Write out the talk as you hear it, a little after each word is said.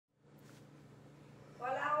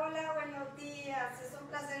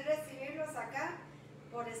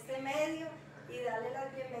medio y darle la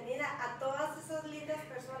bienvenida a todas esas lindas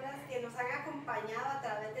personas que nos han acompañado a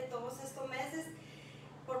través de todos estos meses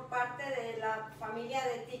por parte de la familia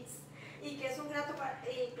de TICS, y que es un grato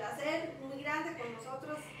placer muy grande con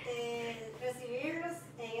nosotros recibirlos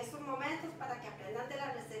en estos momentos para que aprendan de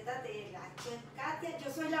las recetas de la chef Katia.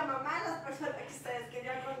 Yo soy la mamá de las personas que ustedes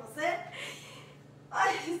querían conocer.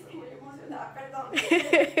 Ay, estoy muy emocionada, perdón.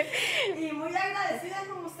 Y muy agradecida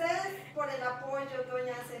con ustedes por el apoyo,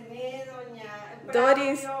 doña Cené, doña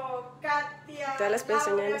Doris, Braulio, Katia, todas las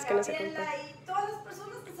personas que nos Gabriela acompañan. y todas las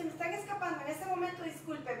personas que se me están escapando en este momento,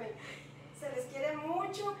 discúlpenme. Se les quiere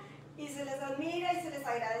mucho y se les admira y se les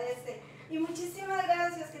agradece. Y muchísimas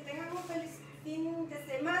gracias, que tengan un feliz fin de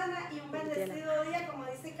semana y un bendecido día, como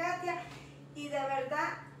dice Katia. Y de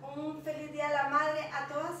verdad, un feliz día a la madre, a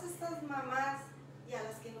todas estas mamás y a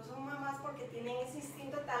las que no son mamás porque tienen ese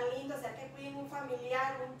instinto tan lindo, o sea que cuiden un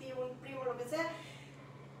familiar, un tío, un primo, lo que sea.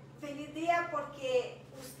 Feliz día porque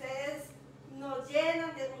ustedes nos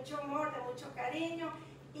llenan de mucho amor, de mucho cariño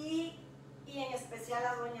y en especial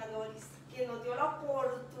a doña Doris, que nos dio la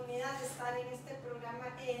oportunidad de estar en este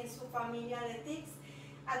programa en su familia de TICS,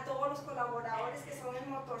 a todos los colaboradores que son el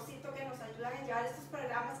motorcito que nos ayudan a llevar estos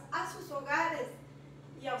programas a sus hogares,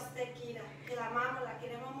 y a usted, Kira, que la amamos, la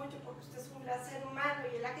queremos mucho porque usted es un gran ser humano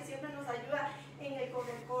y es la que siempre nos ayuda en el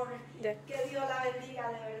corre-corre. Que Dios la bendiga,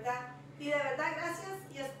 de verdad. Y de verdad, gracias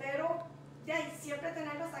y espero siempre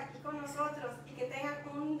tenerlos aquí con nosotros y que tengan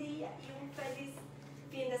un día y un feliz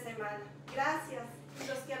fin de semana. Gracias y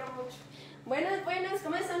los quiero mucho. Buenas,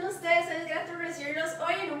 ¿cómo están ustedes? Es grato recibirlos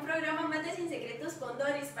hoy en un programa más de Sin Secretos con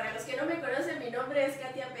Doris. Para los que no me conocen, mi nombre es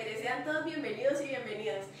Katia Pérez. Sean todos bienvenidos y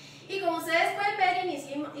bienvenidas. Y como ustedes pueden ver,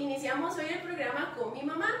 iniciamos hoy el programa con mi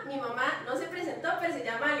mamá. Mi mamá no se presentó, pero se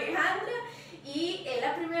llama Alejandra. Y es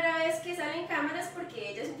la primera vez que sale en cámaras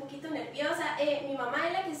porque ella es un poquito nerviosa. Mi mamá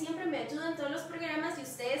es la que siempre me ayuda en todos los programas y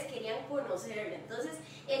ustedes querían conocerla. Entonces,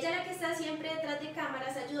 ella es la que está siempre detrás de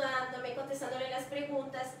cámaras ayudándome, contestándole las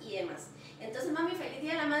preguntas y demás. Entonces, mami, feliz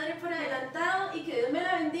día de la madre por adelantado y que Dios me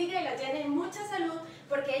la bendiga y la llene de mucha salud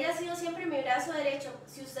porque ella ha sido siempre mi brazo derecho.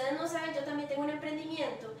 Si ustedes no saben, yo también tengo un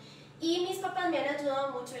emprendimiento y mis papás me han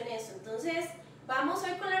ayudado mucho en eso. Entonces, vamos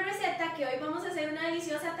hoy con la receta, que hoy vamos a hacer una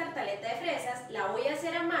deliciosa tartaleta de fresas. La voy a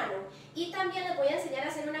hacer a mano y también les voy a enseñar a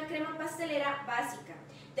hacer una crema pastelera básica,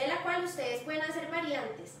 de la cual ustedes pueden hacer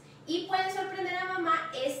variantes y pueden sorprender a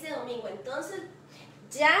mamá este domingo. Entonces,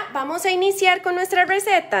 ya vamos a iniciar con nuestra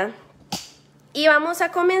receta y vamos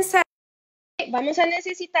a comenzar. Vamos a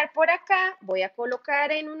necesitar por acá, voy a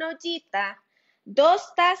colocar en una ollita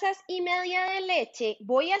 2,5 tazas de leche.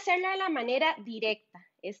 Voy a hacerla de la manera directa.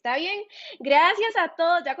 ¿Está bien? Gracias a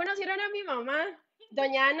todos. Ya conocieron a mi mamá,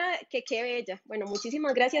 doña Ana, que qué bella. Bueno,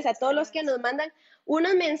 muchísimas gracias a todos los que nos mandan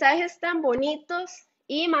unos mensajes tan bonitos.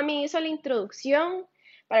 Y mami hizo la introducción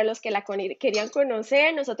para los que la querían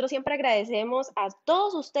conocer. Nosotros siempre agradecemos a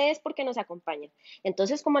todos ustedes porque nos acompañan.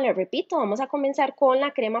 Entonces, como les repito, vamos a comenzar con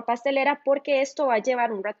la crema pastelera porque esto va a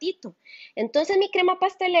llevar un ratito. Entonces, mi crema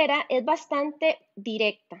pastelera es bastante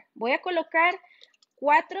directa. Voy a colocar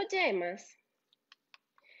 4 yemas.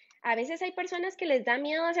 A veces hay personas que les da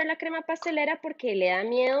miedo hacer la crema pastelera porque le da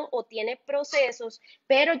miedo o tiene procesos,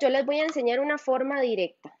 pero yo les voy a enseñar una forma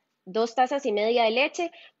directa. 2,5 tazas de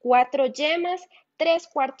leche, 4 yemas,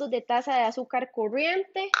 3/4 de taza de azúcar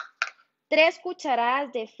corriente, 3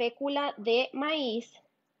 cucharadas de fécula de maíz.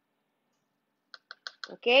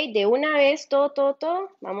 Ok, de una vez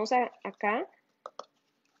todo. Vamos acá.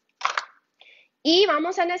 Y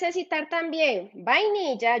vamos a necesitar también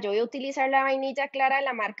vainilla. Yo voy a utilizar la vainilla clara de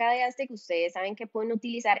la marca de Este, que ustedes saben que pueden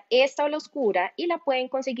utilizar esta o la oscura y la pueden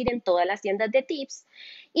conseguir en todas las tiendas de Tips.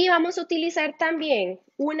 Y vamos a utilizar también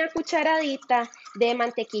una cucharadita de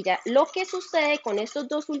mantequilla. Lo que sucede con estos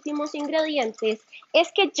 2 últimos ingredientes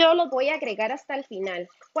es que yo los voy a agregar hasta el final,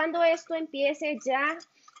 cuando esto empiece ya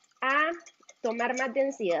a tomar más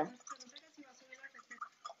densidad.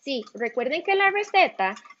 Sí, recuerden que la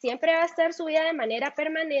receta siempre va a estar subida de manera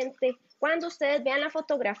permanente. Cuando ustedes vean la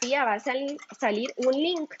fotografía va a salir un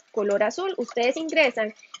link color azul. Ustedes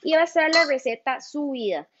ingresan y va a estar la receta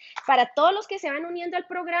subida. Para todos los que se van uniendo al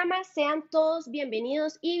programa, sean todos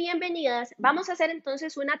bienvenidos y bienvenidas. Vamos a hacer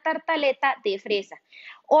entonces una tartaleta de fresa.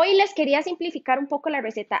 Hoy les quería simplificar un poco la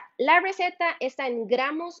receta. La receta está en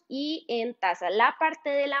gramos y en taza. La parte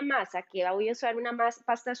de la masa, que voy a usar una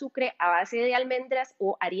pasta sucre a base de almendras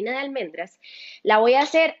o harina de almendras, la voy a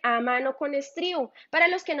hacer a mano con estribo para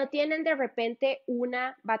los que no tienen de repente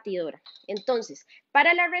una batidora. Entonces,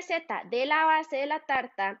 para la receta de la base de la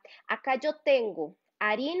tarta, acá yo tengo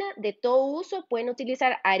harina de todo uso. Pueden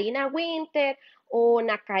utilizar harina Winter o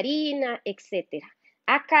nacarina, etcétera.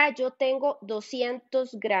 Acá yo tengo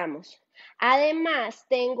 200 gramos. Además,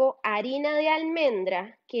 tengo harina de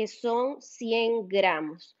almendra, que son 100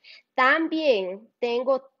 gramos. También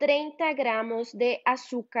tengo 30 gramos de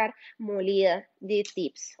azúcar molida de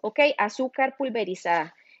tips, ¿ok? Azúcar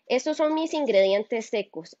pulverizada. Estos son mis ingredientes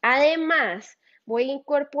secos. Además, voy a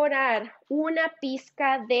incorporar una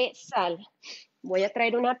pizca de sal. Voy a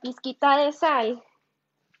traer una pizquita de sal.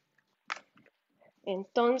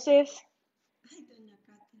 Entonces,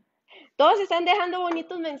 todos están dejando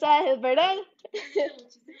bonitos mensajes, ¿verdad?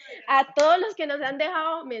 A todos los que nos han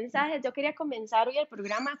dejado mensajes, yo quería comenzar hoy el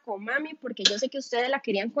programa con mami porque yo sé que ustedes la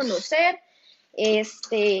querían conocer.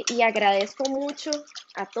 Y agradezco mucho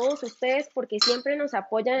a todos ustedes porque siempre nos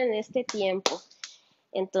apoyan en este tiempo.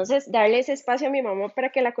 Entonces, darle ese espacio a mi mamá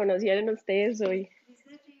para que la conocieran ustedes hoy. Dice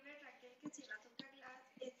River Raquel que si el azúcar glass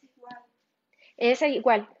es igual. Es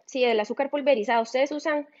igual, sí, el azúcar pulverizado. Ustedes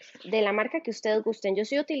usan de la marca que ustedes gusten. Yo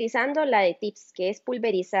estoy utilizando la de Tips, que es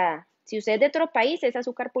pulverizada. Si usted es de otro país, es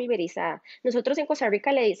azúcar pulverizada. Nosotros en Costa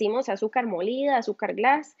Rica le decimos azúcar molida, azúcar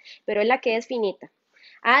glass, pero es la que es finita.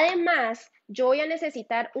 Además, yo voy a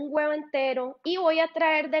necesitar un huevo entero y voy a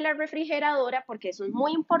traer de la refrigeradora, porque eso es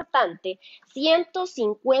muy importante,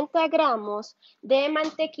 150 gramos de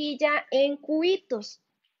mantequilla en cubitos.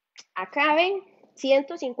 Acá ven,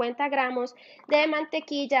 150 gramos de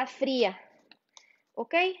mantequilla fría.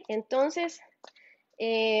 ¿Ok? Entonces,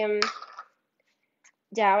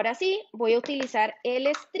 ya ahora sí, voy a utilizar el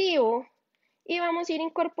estribo y vamos a ir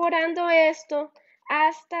incorporando esto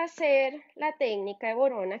hasta hacer la técnica de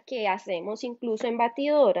borona que hacemos incluso en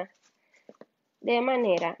batidora de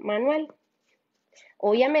manera manual.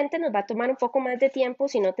 Obviamente nos va a tomar un poco más de tiempo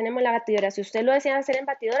si no tenemos la batidora. Si usted lo desea hacer en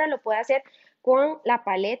batidora, lo puede hacer con la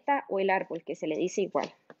paleta o el árbol, que se le dice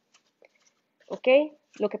igual. ¿Ok?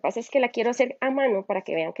 Lo que pasa es que la quiero hacer a mano para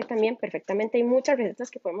que vean que también perfectamente hay muchas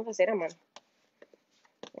recetas que podemos hacer a mano.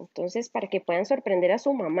 Entonces, para que puedan sorprender a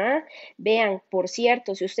su mamá, vean, por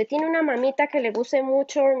cierto, si usted tiene una mamita que le guste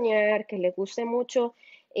mucho hornear, que le guste mucho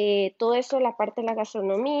todo eso, la parte de la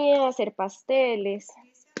gastronomía, hacer pasteles.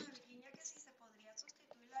 Dice Ana Virginia que si se podría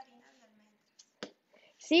sustituir la harina de almendras.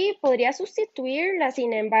 Sí, podría sustituirla,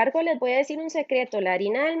 sin embargo, les voy a decir un secreto, la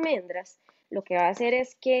harina de almendras lo que va a hacer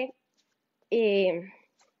es que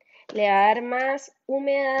le va a dar más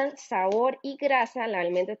humedad, sabor y grasa, la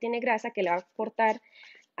almendra tiene grasa que le va a aportar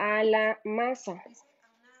a la masa. Dice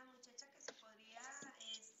a una muchacha que se podría,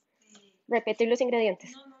 Repetir los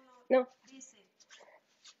ingredientes. No. Dice,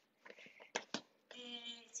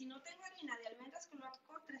 si no tengo harina de almendras,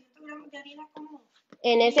 coloco 300 gramos de harina común.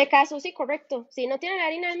 En ese caso, sí, correcto. Si no tiene la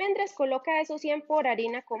harina de almendras, coloca esos 100 por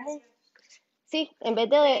harina común. Sí, en vez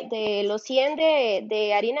de los 100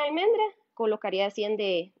 de harina de almendra, colocaría 100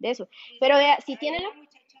 de eso. Pero vea, si tiene la...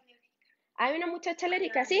 Hay una muchacha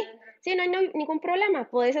alérgica, sí, sí, no hay ningún problema.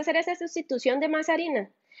 Puedes hacer esa sustitución de más harina.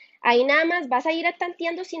 Ahí nada más vas a ir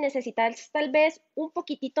tanteando si necesitas tal vez un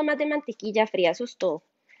poquitito más de mantequilla fría, eso es todo.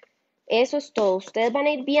 Eso es todo. Ustedes van a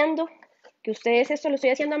ir viendo que ustedes esto lo estoy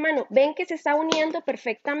haciendo a mano. Ven que se está uniendo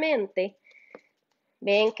perfectamente.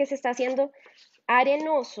 Ven que se está haciendo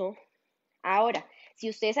arenoso. Ahora, si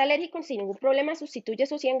usted es alérgico, sin ningún problema, sustituye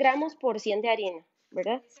esos 100 gramos por 100 de harina,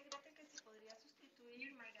 ¿verdad? Dice Greta que se podría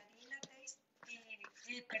sustituir margarina taste,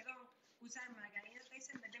 usar margarina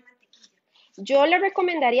taste en vez de mantequilla. Yo le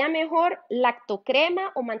recomendaría mejor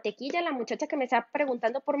lactocrema o mantequilla a la muchacha que me está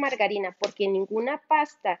preguntando por margarina, porque ninguna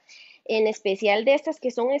pasta, en especial de estas que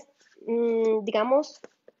son, digamos,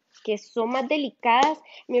 que son más delicadas,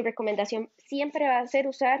 mi recomendación siempre va a ser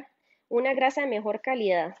usar una grasa de mejor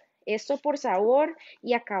calidad. Esto por sabor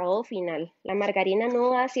y acabado final. La margarina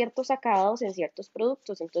no da ciertos acabados en ciertos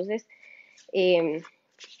productos, entonces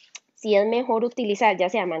sí es mejor utilizar ya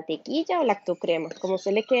sea mantequilla o lactocrema, como a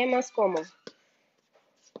usted le quede más cómodo.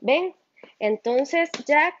 ¿Ven? Entonces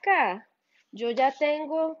ya acá yo ya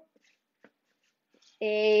tengo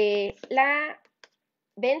 ¿ven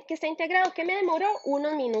que está integrado? ¿Qué me demoró?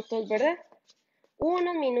 Unos minutos, ¿verdad?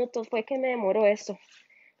 Unos minutos fue que me demoró eso.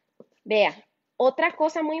 Vea, otra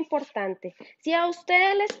cosa muy importante, si a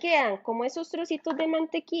ustedes les quedan como esos trocitos de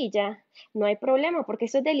mantequilla, no hay problema porque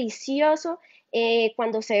eso es delicioso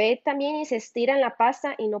cuando se ve también y se estira en la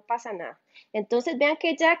pasta y no pasa nada. Entonces vean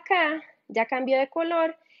que ya acá, ya cambió de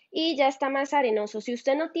color y ya está más arenoso. Si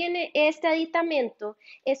usted no tiene este aditamento,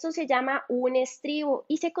 esto se llama un estribo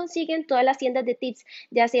y se consigue en todas las tiendas de tips,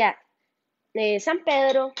 ya sea San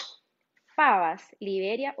Pedro, Pavas,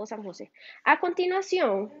 Liberia o San José. A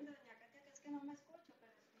continuación,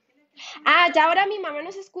 ya ahora mi mamá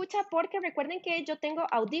nos escucha porque recuerden que yo tengo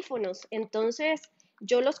audífonos, entonces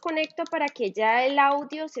yo los conecto para que ya el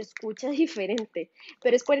audio se escuche diferente.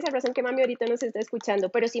 Pero es por esa razón que mami ahorita no se está escuchando,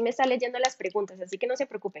 pero sí me está leyendo las preguntas, así que no se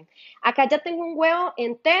preocupen. Acá ya tengo un huevo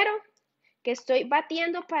entero que estoy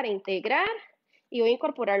batiendo para integrar y voy a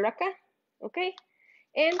incorporarlo acá, ¿ok?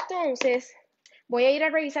 Entonces, voy a ir a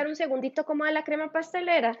revisar un segundito cómo va la crema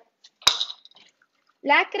pastelera.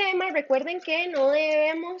 La crema, recuerden que no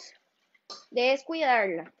debemos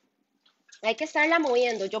descuidarla. Hay que estarla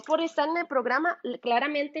moviendo. Yo por estar en el programa,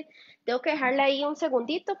 claramente tengo que dejarla ahí un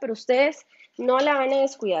segundito, pero ustedes no la van a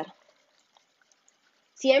descuidar.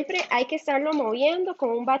 Siempre hay que estarlo moviendo con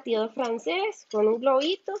un batidor francés, con un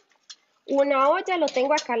globito. Una olla, lo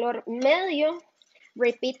tengo a calor medio.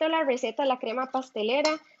 Repito la receta de la crema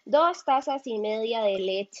pastelera. 2 tazas y media de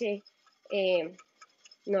leche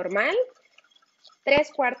normal.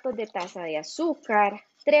 3/4 de taza de azúcar.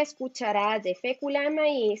 3 cucharadas de fécula de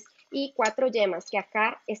maíz y 4 yemas que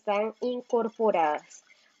acá están incorporadas.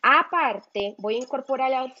 Aparte, voy a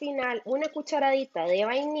incorporar al final una cucharadita de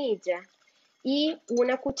vainilla y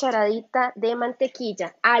una cucharadita de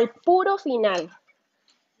mantequilla al puro final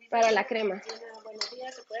para la crema. Buenos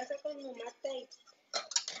días, ¿se puede hacer con mate?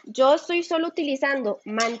 Yo estoy solo utilizando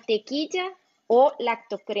mantequilla o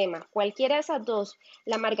lactocrema, cualquiera de esas dos.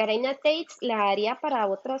 La margarina Tates la haría para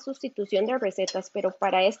otra sustitución de recetas, pero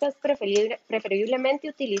para esta es preferiblemente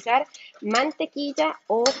utilizar mantequilla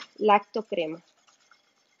o lactocrema.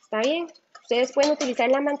 ¿Está bien? Ustedes pueden utilizar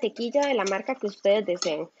la mantequilla de la marca que ustedes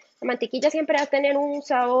deseen. La mantequilla siempre va a tener un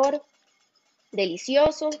sabor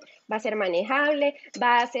delicioso, va a ser manejable,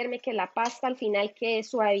 va a hacerme que la pasta al final quede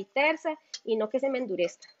suave y tersa y no que se me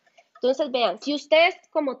endurezca. Entonces vean, si ustedes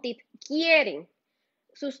como tip quieren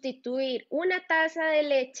sustituir una taza de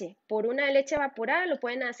leche por una de leche evaporada, lo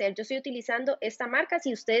pueden hacer. Yo estoy utilizando esta marca.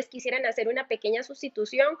 Si ustedes quisieran hacer una pequeña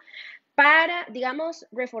sustitución para, digamos,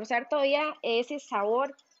 reforzar todavía ese sabor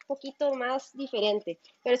un poquito más diferente.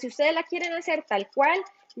 Pero si ustedes la quieren hacer tal cual,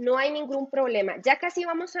 no hay ningún problema. Ya casi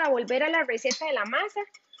vamos a volver a la receta de la masa.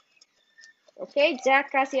 Ok, ya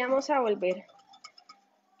casi vamos a volver.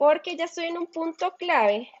 Porque ya estoy en un punto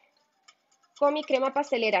clave con mi crema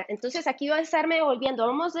pastelera. Entonces aquí voy a estarme volviendo.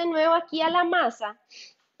 Vamos de nuevo aquí a la masa.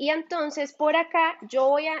 Y entonces por acá yo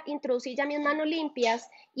voy a introducir ya mis manos limpias.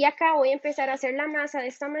 Y acá voy a empezar a hacer la masa de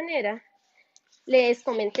esta manera. Les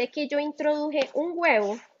comenté que yo introduje un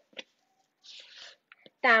huevo.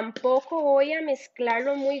 Tampoco voy a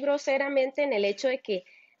mezclarlo muy groseramente en el hecho de que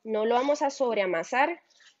no lo vamos a sobreamasar.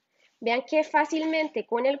 Vean que fácilmente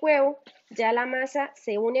con el huevo ya la masa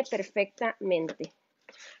se une perfectamente.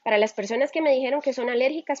 Para las personas que me dijeron que son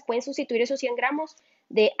alérgicas, pueden sustituir esos 100 gramos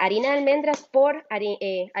de harina de almendras por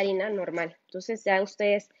harina normal. Entonces ya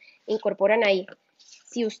ustedes incorporan ahí.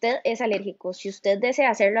 Si usted es alérgico, si usted desea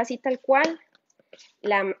hacerlo así tal cual,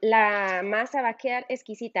 la masa va a quedar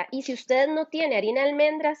exquisita. Y si usted no tiene harina de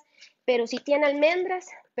almendras, pero sí tiene almendras,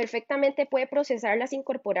 perfectamente puede procesarlas,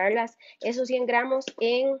 incorporarlas, esos 100 gramos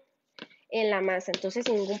en la masa. Entonces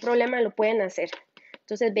sin ningún problema lo pueden hacer.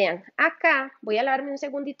 Entonces vean, acá voy a lavarme un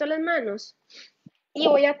segundito las manos y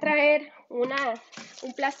voy a traer un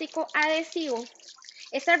plástico adhesivo.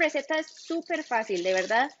 Esta receta es súper fácil, de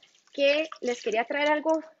verdad que les quería traer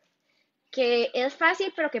algo que es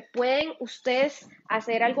fácil, pero que pueden ustedes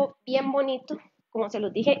hacer algo bien bonito, como se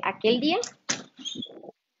los dije aquel día,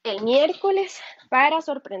 el miércoles, para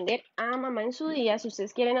sorprender a mamá en su día, si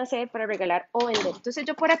ustedes quieren hacer para regalar o vender. Entonces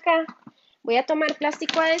yo por acá voy a tomar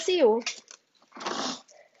plástico adhesivo,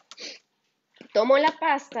 tomo la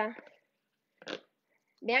pasta,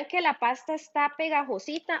 vean que la pasta está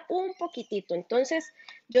pegajosita un poquitito, entonces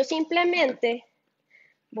yo simplemente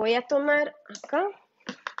voy a tomar acá,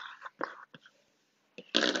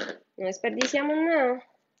 no desperdiciamos nada,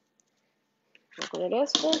 voy a poner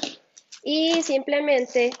esto, y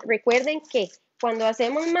simplemente recuerden que cuando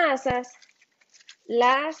hacemos masas,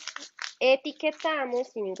 las etiquetamos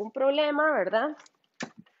sin ningún problema, ¿verdad?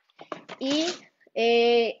 Y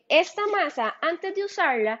esta masa, antes de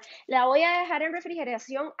usarla, la voy a dejar en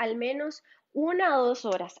refrigeración al menos 1 o 2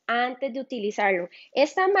 horas antes de utilizarlo.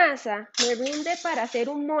 Esta masa me rinde para hacer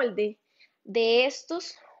un molde de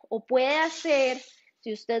estos, o puede hacer,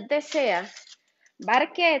 si usted desea,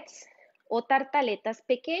 barquettes o tartaletas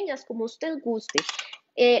pequeñas, como usted guste.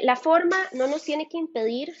 La forma no nos tiene que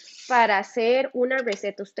impedir para hacer una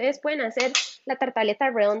receta. Ustedes pueden hacer la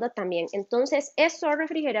tartaleta redonda también. Entonces, esto es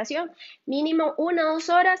refrigeración, mínimo 1 o 2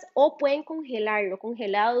 horas, o pueden congelarlo.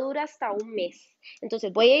 Congelado dura hasta 1 mes.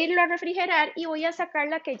 Entonces, voy a irlo a refrigerar y voy a sacar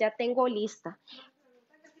la que ya tengo lista.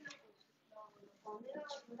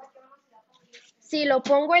 Si lo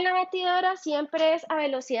pongo en la batidora, siempre es a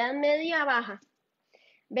velocidad media baja.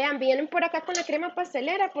 Vean, vienen por acá con la crema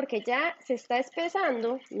pastelera porque ya se está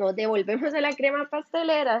espesando. Nos devolvemos a la crema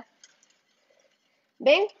pastelera.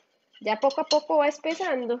 ¿Ven? Ya poco a poco va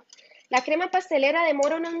espesando. La crema pastelera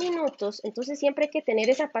demora unos minutos, entonces siempre hay que tener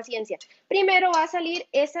esa paciencia. Primero va a salir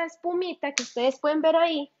esa espumita que ustedes pueden ver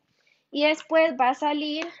ahí y después va a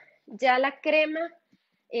salir ya la crema,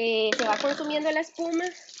 se va consumiendo la espuma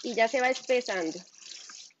y ya se va espesando.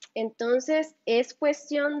 Entonces es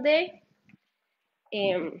cuestión de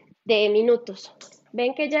minutos.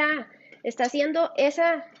 Ven que ya está haciendo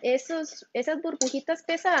esas burbujitas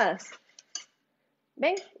pesadas.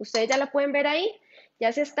 ¿Ven? Ustedes ya la pueden ver ahí.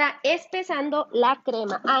 Ya se está espesando la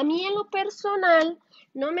crema. A mí en lo personal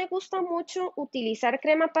no me gusta mucho utilizar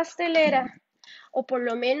crema pastelera, o por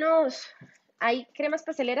lo menos hay cremas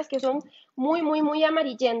pasteleras que son muy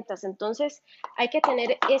amarillentas. Entonces hay que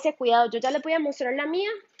tener ese cuidado. Yo ya les voy a mostrar la mía.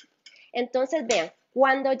 Entonces vean,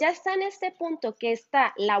 cuando ya está en este punto que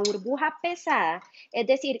está la burbuja pesada, es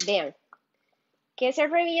decir, vean, que se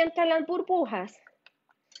revientan las burbujas,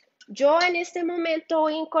 yo en este momento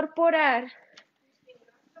voy a incorporar,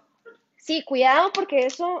 sí, cuidado porque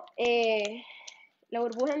eso, la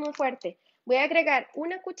burbuja es muy fuerte. Voy a agregar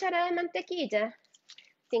una cucharada de mantequilla,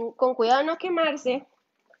 con cuidado de no quemarse.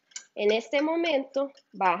 En este momento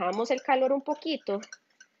bajamos el calor un poquito.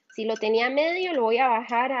 Si lo tenía medio, lo voy a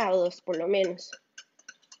bajar a 2 por lo menos.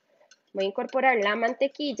 Voy a incorporar la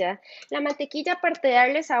mantequilla. La mantequilla, aparte de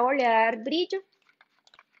darle sabor, le va a dar brillo.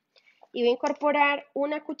 Y voy a incorporar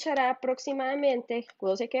una cucharada aproximadamente,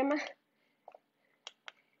 cuando se quema,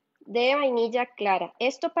 de vainilla clara.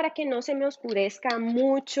 Esto para que no se me oscurezca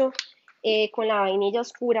mucho con la vainilla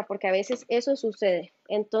oscura, porque a veces eso sucede.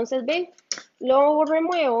 Entonces, ven, lo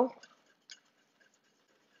remuevo.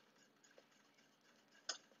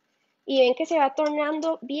 Y ven que se va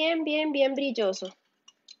tornando bien brilloso,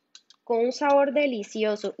 con un sabor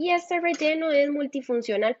delicioso. Y este relleno es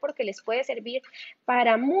multifuncional porque les puede servir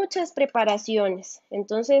para muchas preparaciones.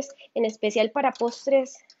 Entonces, en especial para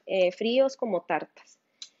postres fríos como tartas.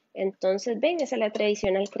 Entonces, ven, esa es la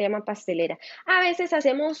tradicional crema pastelera. A veces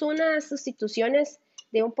hacemos unas sustituciones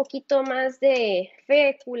de un poquito más de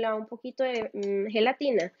fécula, un poquito de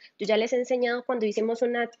gelatina. Yo ya les he enseñado cuando hicimos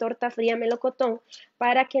una torta fría melocotón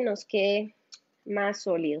para que nos quede más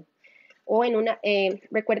sólido. O en una,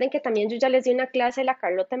 recuerden que también yo ya les di una clase de la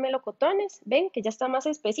Carlota de melocotones. Ven que ya está más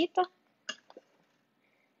espesita.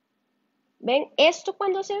 Ven, esto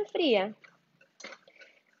cuando se enfría,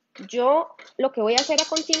 yo lo que voy a hacer a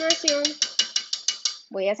continuación,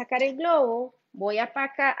 voy a sacar el globo, voy a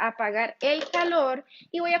apagar el calor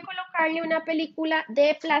y voy a colocarle una película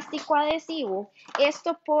de plástico adhesivo.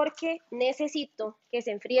 Esto porque necesito que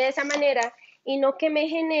se enfríe de esa manera y no que me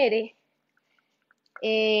genere,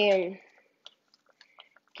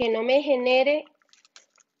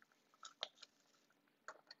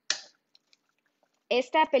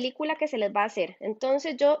 esta película que se les va a hacer.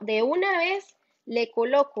 Entonces yo de una vez le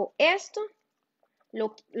coloco esto,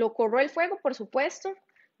 lo corro el fuego, por supuesto,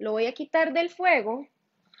 lo voy a quitar del fuego,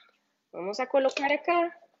 vamos a colocar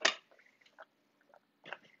acá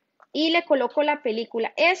y le coloco la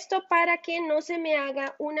película. Esto para que no se me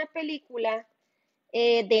haga una película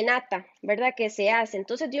de nata, ¿verdad? Que se hace.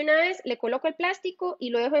 Entonces de una vez le coloco el plástico y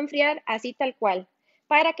lo dejo enfriar así tal cual,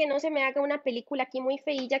 para que no se me haga una película aquí muy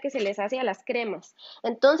feilla que se les hace a las cremas.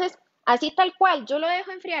 Entonces, así tal cual, yo lo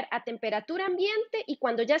dejo enfriar a temperatura ambiente y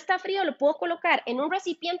cuando ya está frío lo puedo colocar en un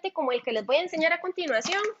recipiente como el que les voy a enseñar a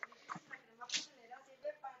continuación.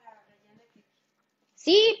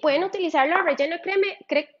 Sí, pueden utilizarlo relleno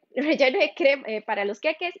de crema para los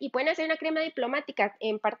queques y pueden hacer una crema diplomática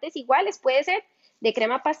en partes iguales, puede ser de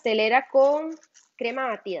crema pastelera con crema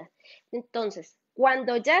batida. Entonces,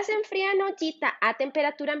 cuando ya se enfría en ollita a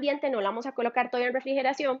temperatura ambiente, no la vamos a colocar todavía en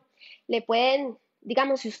refrigeración, le pueden,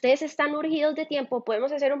 digamos, si ustedes están urgidos de tiempo,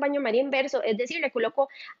 podemos hacer un baño maría inverso, es decir, le coloco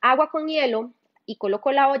agua con hielo y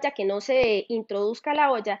coloco la olla, que no se introduzca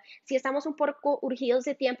la olla, si estamos un poco urgidos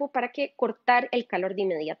de tiempo para que cortar el calor de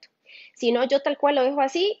inmediato. Si no, yo tal cual lo dejo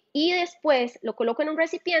así y después lo coloco en un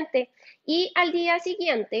recipiente y al día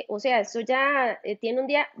siguiente, o sea, eso ya tiene un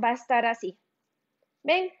día, va a estar así.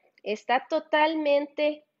 ¿Ven? Está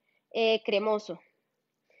totalmente cremoso.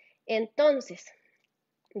 Entonces,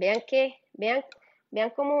 vean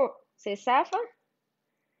cómo se zafa.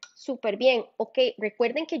 Súper bien. Ok,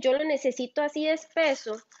 recuerden que yo lo necesito así de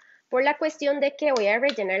espeso por la cuestión de que voy a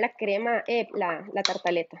rellenar la crema, la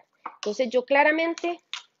tartaleta. Entonces yo claramente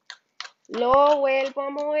lo vuelvo a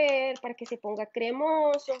mover para que se ponga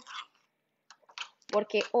cremoso,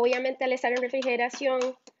 porque obviamente al estar en refrigeración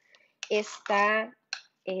está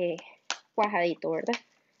cuajadito, ¿verdad?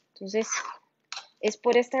 Entonces Es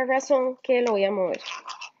por esta razón que lo voy a mover.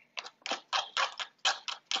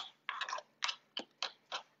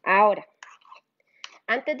 Ahora,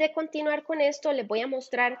 antes de continuar con esto, les voy a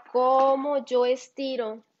mostrar cómo yo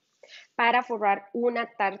estiro para forrar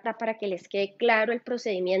una tarta para que les quede claro el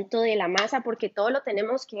procedimiento de la masa, porque todo lo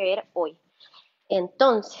tenemos que ver hoy.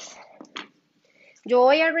 Entonces, yo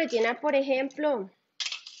voy a rellenar, por ejemplo,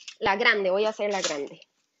 la grande, voy a hacer la grande.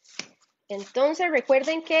 Entonces,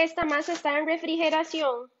 recuerden que esta masa está en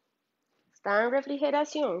refrigeración. Está en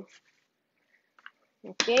refrigeración.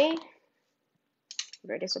 Ok.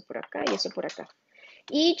 Ver eso por acá y eso por acá.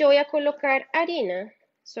 Y yo voy a colocar harina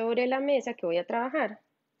sobre la mesa que voy a trabajar.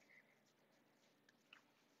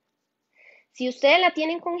 Si ustedes la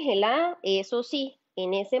tienen congelada, eso sí,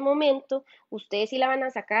 en ese momento, ustedes sí la van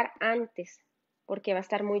a sacar antes, porque va a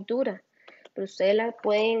estar muy dura. Pero ustedes la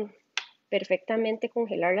pueden perfectamente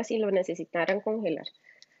congelarla si lo necesitaran congelar.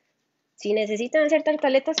 Si necesitan hacer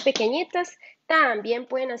tartaletas pequeñitas, también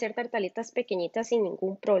pueden hacer tartaletas pequeñitas sin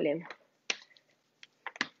ningún problema.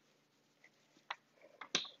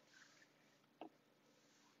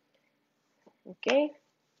 ¿Ok?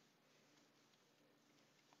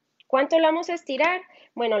 ¿Cuánto la vamos a estirar?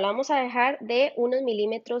 Bueno, la vamos a dejar de unos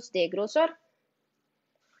milímetros de grosor.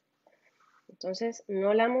 Entonces,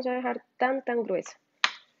 no la vamos a dejar tan gruesa.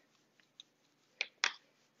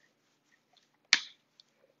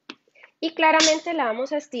 Y claramente la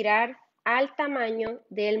vamos a estirar al tamaño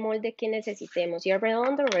del molde que necesitemos. Si es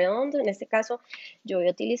redondo, redondo. En este caso, yo voy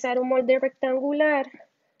a utilizar un molde rectangular.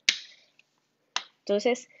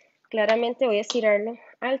 Entonces, claramente voy a estirarlo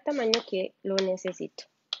al tamaño que lo necesito.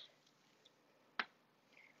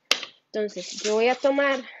 Entonces, yo voy a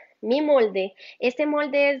tomar mi molde. Este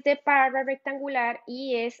molde es de barra rectangular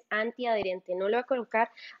y es antiadherente. No le voy a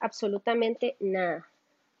colocar absolutamente nada.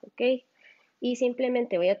 ¿Ok? Y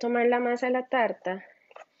simplemente voy a tomar la masa de la tarta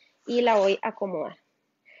y la voy a acomodar.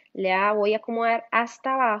 La voy a acomodar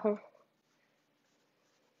hasta abajo.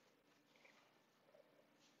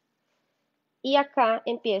 Y acá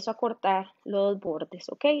empiezo a cortar los bordes,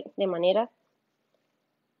 ¿ok? De manera,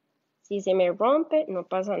 si se me rompe, no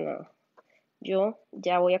pasa nada. Yo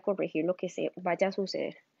ya voy a corregir lo que se vaya a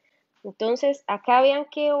suceder. Entonces, acá vean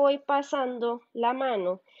que voy pasando la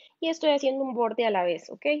mano y estoy haciendo un borde a la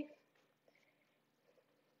vez, ¿ok?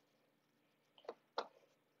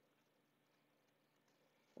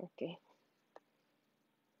 Ok.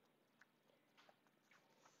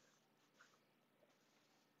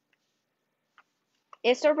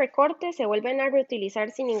 Estos recortes se vuelven a reutilizar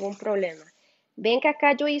sin ningún problema. Ven que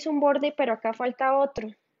acá yo hice un borde, pero acá falta otro.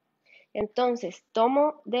 Entonces,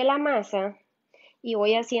 tomo de la masa y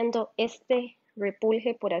voy haciendo este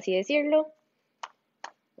repulgue, por así decirlo.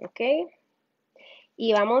 ¿Ok?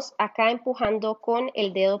 Y vamos acá empujando con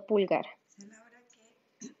el dedo pulgar.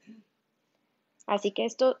 Así que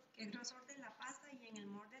esto... El grosor de la pasta y en el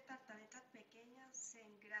molde de tartaletas pequeñas se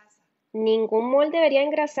engrasa. Ningún molde debería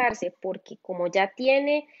engrasarse porque como ya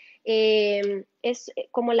tiene,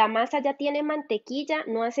 como la masa ya tiene mantequilla,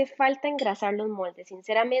 no hace falta engrasar los moldes.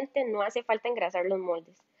 Sinceramente, no hace falta engrasar los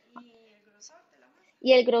moldes. ¿Y el grosor de la masa?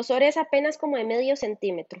 Y el grosor es apenas como de medio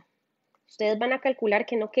centímetro. Ustedes van a calcular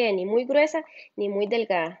que no quede ni muy gruesa ni muy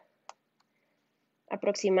delgada.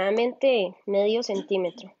 Aproximadamente medio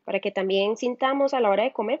centímetro, para que también sintamos a la hora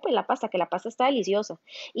de comer pues la pasta, que la pasta está deliciosa.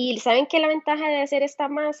 Y ¿saben qué es la ventaja de hacer esta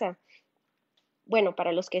masa? Bueno,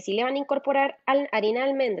 para los que sí le van a incorporar harina de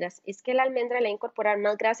almendras, es que la almendra le va a incorporar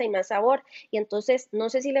más grasa y más sabor. Y entonces, no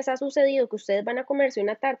sé si les ha sucedido que ustedes van a comerse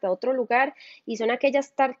una tarta a otro lugar y son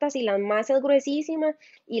aquellas tartas y la masa es gruesísima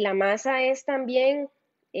y la masa es también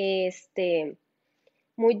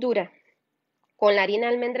muy dura. Con la harina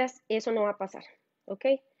de almendras eso no va a pasar, ¿ok?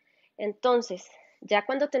 Entonces, ya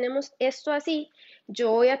cuando tenemos esto así,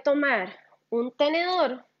 yo voy a tomar un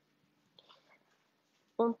tenedor,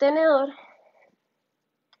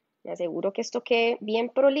 me aseguro que esto quede bien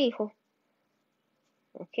prolijo,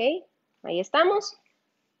 ¿ok? Ahí estamos,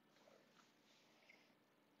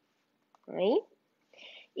 ahí.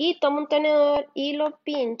 Y tomo un tenedor y lo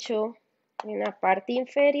pincho en la parte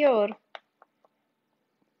inferior,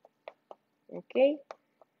 ¿ok?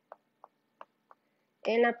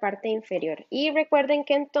 En la parte inferior. Y recuerden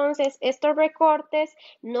que entonces estos recortes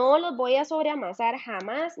no los voy a sobreamasar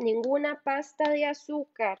jamás. Ninguna pasta de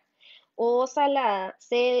azúcar o salada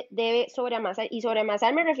se debe sobreamasar. Y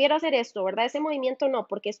sobreamasar me refiero a hacer esto, ¿verdad? Ese movimiento no,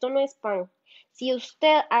 porque esto no es pan. Si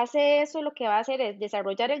usted hace eso, lo que va a hacer es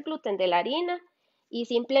desarrollar el gluten de la harina y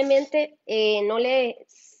simplemente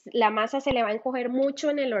la masa se le va a encoger mucho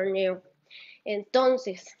en el horneo.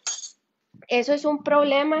 Entonces, eso es un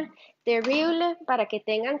problema terrible para que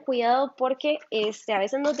tengan cuidado porque a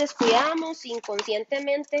veces nos descuidamos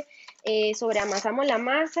inconscientemente, sobreamasamos la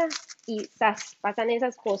masa y ¡zas! Pasan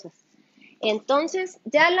esas cosas. Entonces,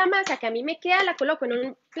 ya la masa que a mí me queda la coloco en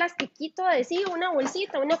un plastiquito adhesivo, una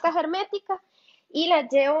bolsita, una caja hermética y la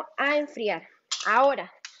llevo a enfriar.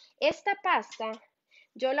 Ahora, esta pasta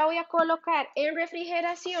yo la voy a colocar en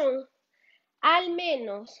refrigeración al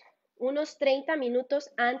menos unos 30 minutos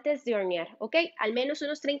antes de hornear, ¿ok? Al menos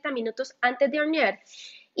unos 30 minutos antes de hornear.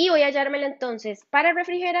 Y voy a hallármela entonces para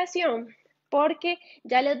refrigeración porque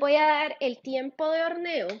ya les voy a dar el tiempo de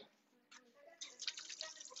horneo.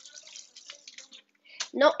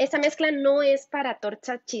 No, esta mezcla no es para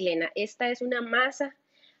torta chilena. Esta es una masa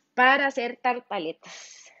para hacer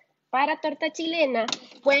tartaletas. Para torta chilena,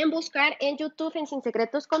 pueden buscar en YouTube en Sin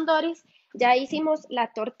Secretos con Doris. Ya hicimos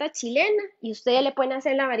la torta chilena y ustedes le pueden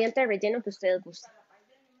hacer la variante de relleno que ustedes gusten.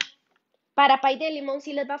 Para pay de limón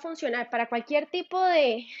sí les va a funcionar, para cualquier tipo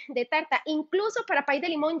de tarta, incluso para pay de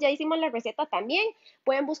limón ya hicimos la receta también.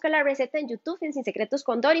 Pueden buscar la receta en YouTube en Sin Secretos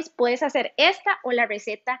con Doris. Puedes hacer esta o la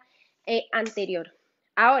receta anterior.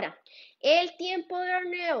 Ahora, el tiempo de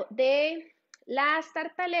horneo de las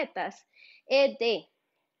tartaletas es de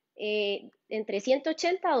entre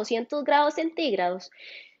 180 a 200 grados centígrados.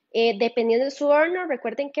 Dependiendo de su horno,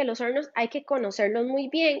 recuerden que los hornos hay que conocerlos muy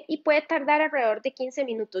bien y puede tardar alrededor de 15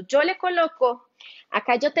 minutos. Yo le coloco,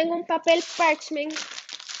 acá yo tengo un papel parchment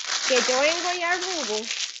que yo vengo y arrugo.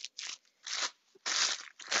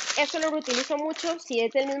 Esto lo reutilizo mucho si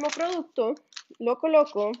es del mismo producto. Lo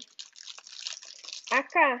coloco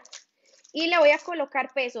acá y le voy a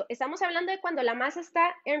colocar peso. Estamos hablando de cuando la masa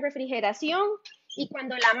está en refrigeración y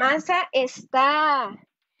cuando la masa está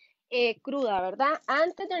cruda, ¿verdad?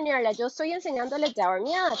 Antes de hornearla, yo estoy enseñándoles ya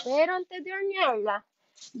horneada, pero antes de hornearla,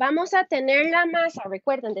 vamos a tener la masa.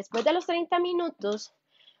 Recuerden, después de los 30 minutos,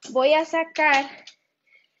 voy a sacar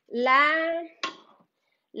la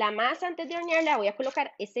masa antes de hornearla, voy a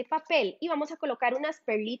colocar este papel y vamos a colocar unas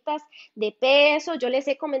perlitas de peso. Yo les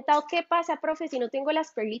he comentado qué pasa, profe, si no tengo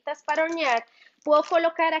las perlitas para hornear. Puedo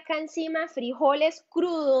colocar acá encima frijoles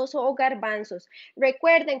crudos o garbanzos.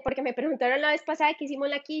 Recuerden, porque me preguntaron la vez pasada que hicimos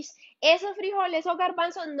la quiche, esos frijoles o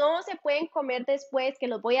garbanzos no se pueden comer después, que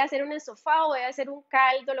los voy a hacer un estofado, voy a hacer un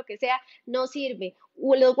caldo, lo que sea, no sirve.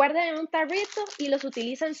 Los guardan en un tarrito y los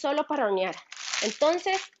utilizan solo para hornear.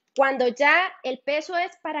 Entonces, cuando ya el peso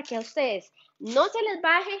es para que a ustedes no se les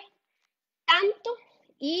baje tanto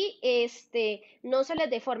y no se les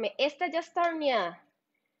deforme. Esta ya está horneada.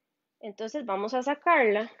 Entonces vamos a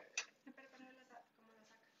sacarla.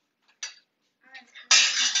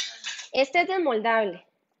 Este es desmoldable.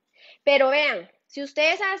 Pero vean, si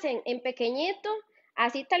ustedes hacen en pequeñito,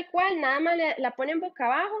 así tal cual, nada más la ponen boca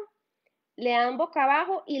abajo, le dan boca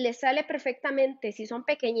abajo y les sale perfectamente si son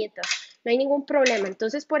pequeñitas. No hay ningún problema.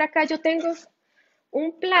 Entonces por acá yo tengo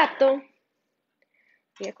un plato.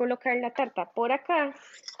 Voy a colocar la tarta por acá.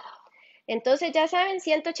 Entonces ya saben,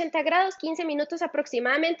 180 grados, 15 minutos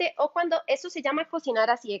aproximadamente, o cuando eso se llama cocinar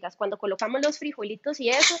a ciegas, cuando colocamos los frijolitos y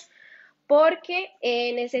eso, porque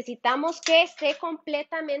necesitamos que esté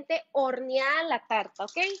completamente horneada la tarta,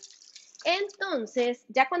 ¿ok? Entonces,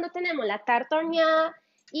 ya cuando tenemos la tarta horneada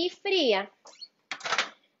y fría,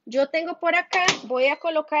 yo tengo por acá, voy a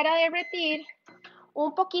colocar a derretir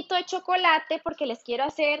un poquito de chocolate porque les quiero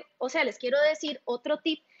hacer, les quiero decir otro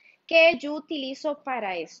tip que yo utilizo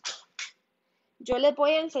para esto. Yo les voy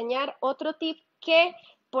a enseñar otro tip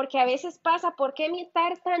porque a veces pasa, porque mi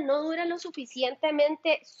tarta no dura lo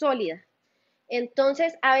suficientemente sólida.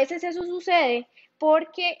 Entonces, a veces eso sucede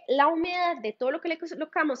porque la humedad de todo lo que le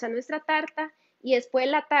colocamos a nuestra tarta y después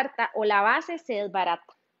la tarta o la base se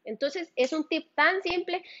desbarata. Entonces, es un tip tan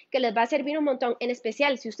simple que les va a servir un montón, en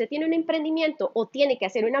especial si usted tiene un emprendimiento o tiene que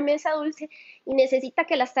hacer una mesa dulce y necesita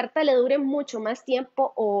que las tartas le duren mucho más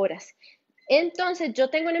tiempo o horas. Entonces, yo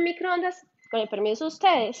tengo en el microondas, con el permiso de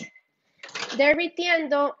ustedes,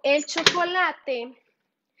 derritiendo el chocolate,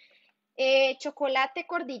 chocolate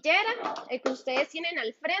cordillera, el que ustedes tienen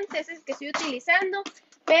al frente, ese es el que estoy utilizando,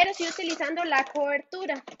 pero estoy utilizando la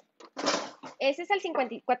cobertura. Ese es el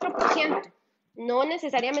 54%. No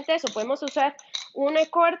necesariamente eso, podemos usar una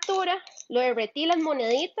cobertura, lo derretí las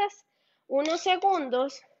moneditas, unos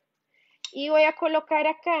segundos, y voy a colocar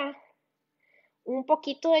acá un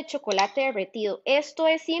poquito de chocolate derretido. Esto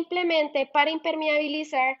es simplemente para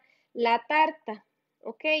impermeabilizar la tarta,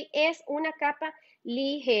 ¿ok? Es una capa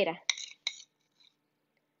ligera.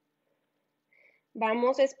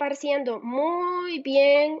 Vamos esparciendo muy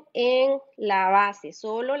bien en la base,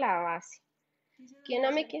 solo la base. ¿Quién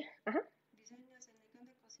no me quiere? Ajá.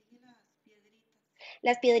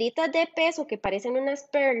 Las piedritas de peso que parecen unas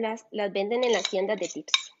perlas las venden en las tiendas de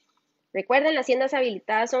tips. Recuerden, las tiendas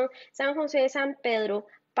habilitadas son San José, San Pedro,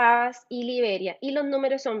 Paz y Liberia. Y los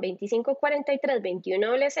números son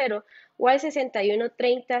 2543-2100 o al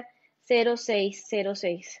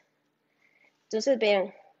 6130-0606. Entonces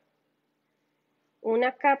vean,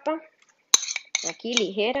 una capa aquí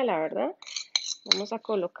ligera, la verdad. Vamos a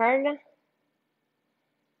colocarla.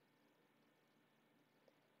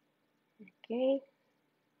 Ok.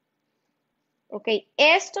 Ok,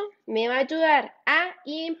 esto me va a ayudar a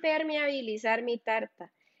impermeabilizar mi tarta.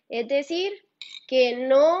 Es decir, que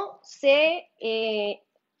no se,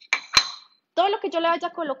 todo lo que yo le vaya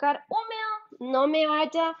a colocar húmedo no me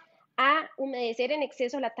vaya a humedecer en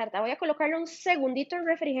exceso la tarta. Voy a colocarle un segundito en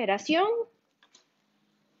refrigeración.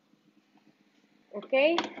 Ok,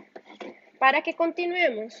 para que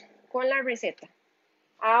continuemos con la receta.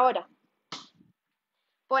 Ahora,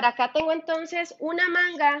 por acá tengo entonces una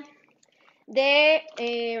manga de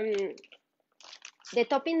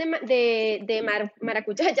topping de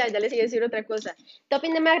maracuyá, ya les iba a decir otra cosa.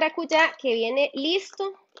 Topping de maracuyá que viene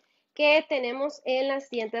listo, que tenemos en las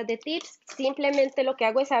tiendas de tips. Simplemente lo que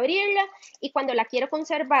hago es abrirla y cuando la quiero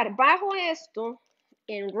conservar bajo esto,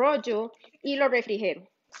 enrollo y lo refrigero.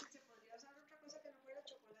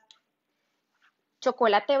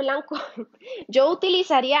 Chocolate blanco. Yo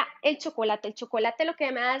utilizaría el chocolate. El chocolate lo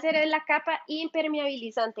que me va a hacer es la capa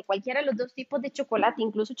impermeabilizante. Cualquiera de los dos tipos de chocolate,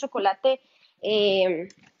 incluso chocolate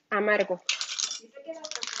amargo. Dice que las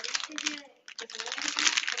personas que tienen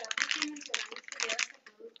chocolate tienen este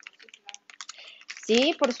producto, sí, claro.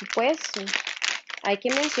 Sí, por supuesto. Hay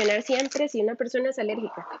que mencionar siempre si una persona es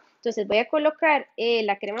alérgica. Entonces voy a colocar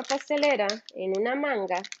la crema pastelera en una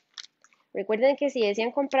manga. Recuerden que si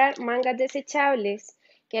desean comprar mangas desechables,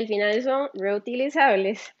 que al final son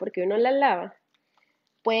reutilizables porque uno las lava,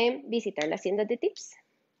 pueden visitar las tiendas de tips.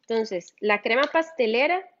 Entonces, la crema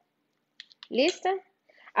pastelera, lista.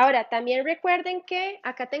 Ahora, también recuerden que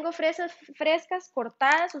acá tengo fresas frescas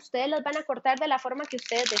cortadas. Ustedes las van a cortar de la forma que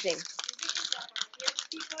ustedes deseen. Cualquier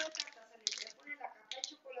tipo de tarta se le puede poner la capa de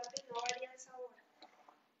chocolate y no varía el sabor.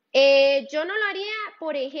 Yo no lo haría,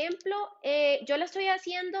 por ejemplo, yo lo estoy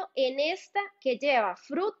haciendo en esta que lleva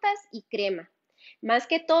frutas y crema. Más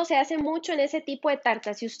que todo se hace mucho en ese tipo de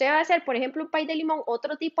tartas. Si usted va a hacer, por ejemplo, un pie de limón,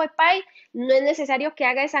 otro tipo de pie, no es necesario que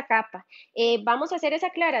haga esa capa. Vamos a hacer esa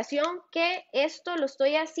aclaración que esto lo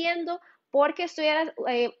estoy haciendo porque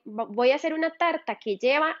voy a hacer una tarta que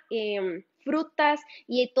lleva frutas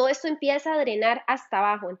y todo esto empieza a drenar hasta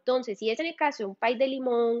abajo. Entonces, si es en el caso de un pie de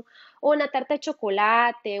limón o una tarta de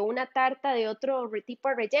chocolate, o una tarta de otro tipo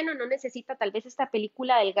de relleno, no necesita tal vez esta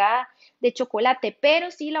película delgada de chocolate, pero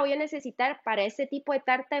sí la voy a necesitar para este tipo de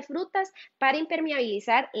tarta de frutas para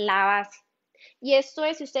impermeabilizar la base. Y esto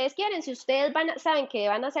es si ustedes quieren, si ustedes saben que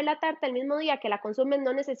van a hacer la tarta el mismo día que la consumen,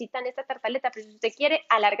 no necesitan esta tartaleta, pero si usted quiere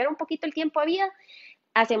alargar un poquito el tiempo de vida,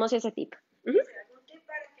 hacemos ese tipo. ¿Algún tip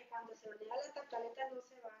para que cuando se hornea la tartaleta no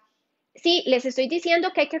se baje? Sí, les estoy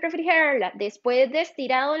diciendo que hay que refrigerarla. Después de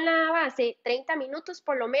estirado en la base, 30 minutos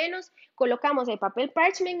por lo menos, colocamos el papel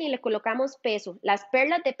parchment y le colocamos peso. Las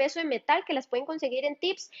perlas de peso de metal que las pueden conseguir en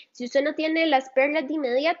tips. Si usted no tiene las perlas de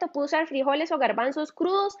inmediato, puede usar frijoles o garbanzos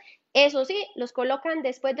crudos. Eso sí, los colocan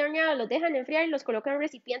después de horneado, los dejan enfriar y los colocan en un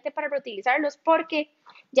recipiente para reutilizarlos porque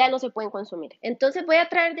ya no se pueden consumir. Entonces voy a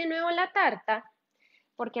traer de nuevo la tarta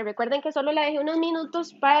porque recuerden que solo la dejé unos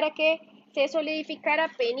minutos para que se solidificara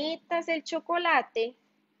penitas el chocolate.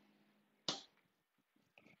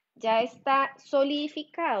 Ya está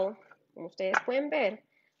solidificado, como ustedes pueden ver.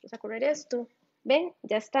 Vamos a correr esto. ¿Ven?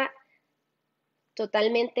 Ya está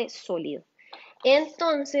totalmente sólido.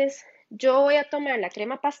 Entonces, yo voy a tomar la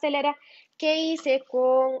crema pastelera que hice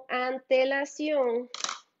con antelación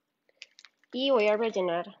y voy a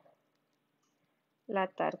rellenar la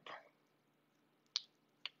tarta.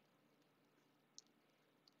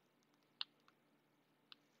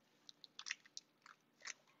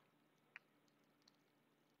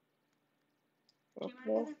 ¿Qué Okay.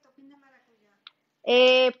 marca es el topping de maracuyá?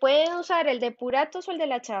 Pueden usar el de Puratos o el de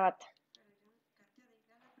la Chabata.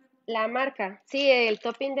 La marca, sí, el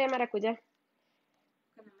topping de maracuyá. Que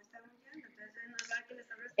no me están enviando, entonces no sabe que le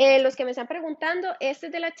están respondiendo. Los que me están preguntando, ¿este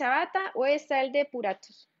es de la Chabata o está el de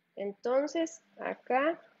Puratos? Entonces,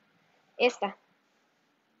 acá está.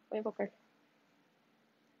 Voy a enfocar.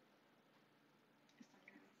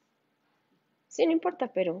 Sí, no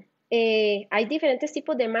importa, pero hay diferentes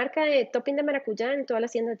tipos de marca de topping de maracuyá en todas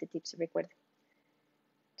las tiendas de tips, recuerden.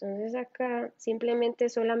 Entonces acá simplemente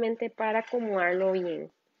solamente para acomodarlo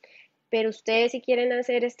bien. Pero ustedes si quieren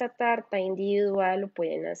hacer esta tarta individual lo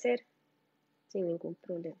pueden hacer sin ningún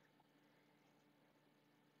problema.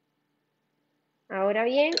 Ahora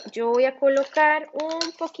bien, yo voy a colocar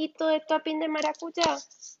un poquito de topping de maracuyá.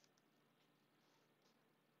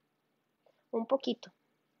 Un poquito.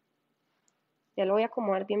 Ya lo voy a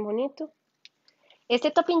acomodar bien bonito.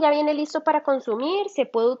 Este topping ya viene listo para consumir. Se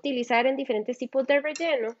puede utilizar en diferentes tipos de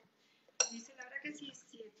relleno. Dice Laura que sí,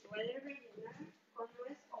 se puede rellenar con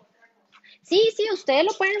nuez o otra cosa. Sí, ustedes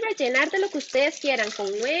lo pueden rellenar de lo que ustedes quieran, con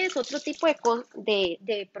nuez, otro tipo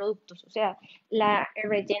de productos. O sea, el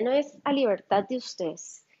relleno es a libertad de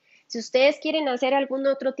ustedes. Si ustedes quieren hacer algún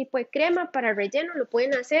otro tipo de crema para relleno, lo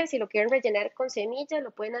pueden hacer. Si lo quieren rellenar con semillas,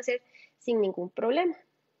 lo pueden hacer sin ningún problema.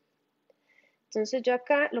 Entonces yo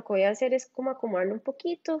acá lo que voy a hacer es como acomodarlo un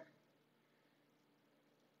poquito.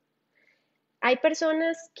 Hay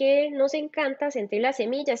personas que nos encanta sentir la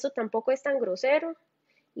semilla, esto tampoco es tan grosero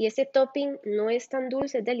y este topping no es tan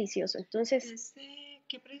dulce, es delicioso. Entonces,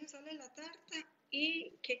 ¿Qué precio sale la tarta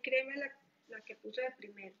y qué crema es la que puso de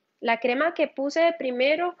primero? la crema que puse de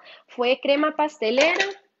primero fue crema pastelera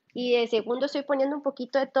y de segundo estoy poniendo un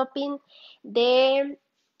poquito de topping de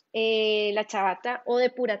la chabata o de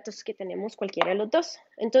puratos que tenemos cualquiera de los dos.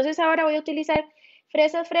 Entonces ahora voy a utilizar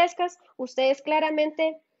fresas frescas. Ustedes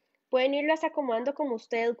claramente pueden irlas acomodando como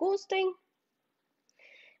ustedes gusten.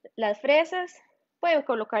 Las fresas pueden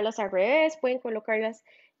colocarlas al revés, pueden colocarlas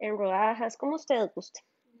en rodajas, como ustedes gusten.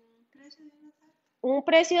 ¿Precio de una tarta? Un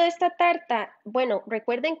precio de esta tarta, bueno,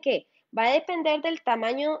 recuerden que va a depender del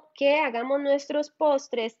tamaño que hagamos nuestros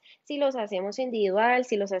postres, si los hacemos individual,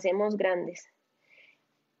 si los hacemos grandes.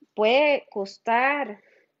 Puede costar,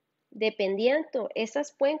 dependiendo,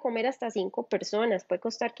 estas pueden comer hasta 5 personas, puede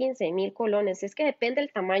costar 15.000 colones, es que depende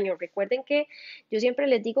del tamaño. Recuerden que yo siempre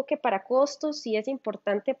les digo que para costos sí es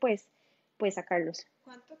importante pues sacarlos.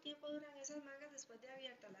 ¿Cuánto tiempo duran esas mangas después de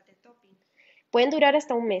abiertas, las de topping? Pueden durar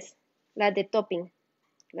hasta un mes, las de topping,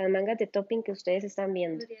 las mangas de topping que ustedes están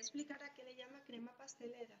viendo. ¿Podría explicar a qué le llama crema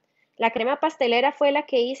pastelera? La crema pastelera fue la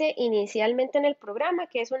que hice inicialmente en el programa,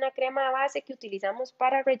 que es una crema base que utilizamos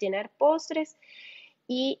para rellenar postres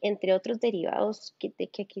y entre otros derivados que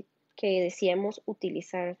deseamos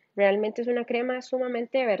utilizar. Realmente es una crema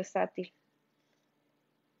sumamente versátil.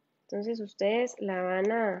 Entonces ustedes la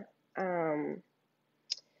van a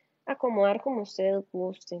acomodar como ustedes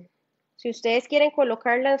gusten. Si ustedes quieren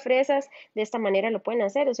colocar las fresas de esta manera lo pueden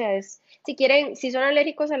hacer, o sea, si quieren, si son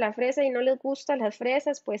alérgicos a la fresa y no les gustan las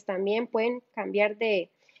fresas, pues también pueden cambiar de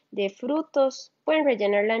frutos, pueden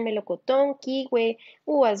rellenarla de melocotón, kiwi,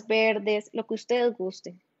 uvas verdes, lo que ustedes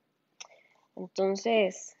gusten.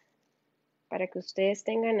 Entonces, para que ustedes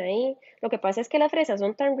tengan ahí, lo que pasa es que las fresas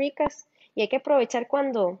son tan ricas y hay que aprovechar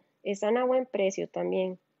cuando están a buen precio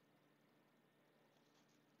también.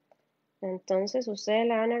 Entonces ustedes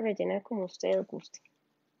la van a rellenar como ustedes gusten.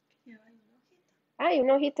 Ay,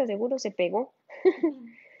 una hojita seguro se pegó.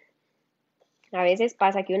 A veces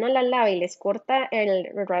pasa que uno la lava y les corta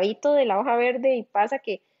el rabito de la hoja verde y pasa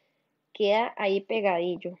que queda ahí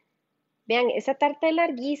pegadillo. Vean, esa tarta es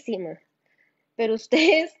larguísima, pero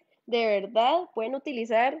ustedes de verdad pueden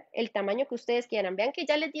utilizar el tamaño que ustedes quieran. Vean que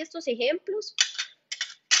ya les di estos ejemplos.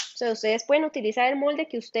 O sea, ustedes pueden utilizar el molde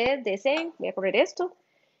que ustedes deseen. Voy a correr esto.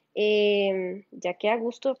 Ya que a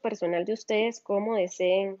gusto personal de ustedes cómo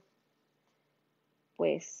deseen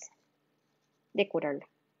pues decorarla.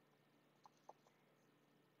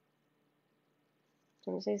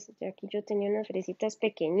 Entonces ya aquí yo tenía unas fresitas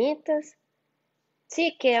pequeñitas.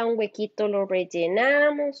 Si queda un huequito lo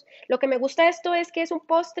rellenamos. Lo que me gusta de esto es que es un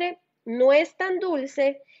postre, no es tan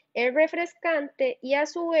dulce, es refrescante y a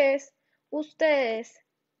su vez ustedes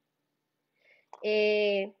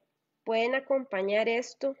pueden acompañar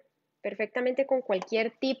esto perfectamente con cualquier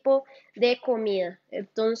tipo de comida.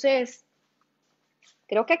 Entonces,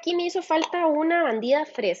 creo que aquí me hizo falta una bandida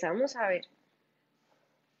fresa. Vamos a ver.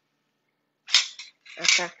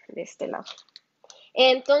 Acá, de este lado.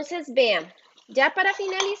 Entonces, vean, ya para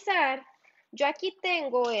finalizar, yo aquí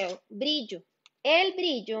tengo el brillo. El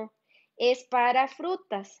brillo es para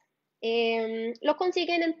frutas. Lo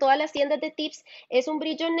consiguen en todas las tiendas de tips. Es un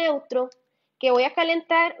brillo neutro que voy a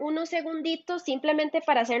calentar unos segunditos simplemente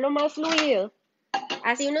para hacerlo más fluido.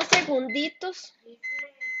 Así unos segunditos. Si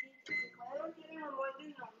se puede unir en los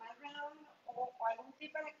moldes normal redondo o algún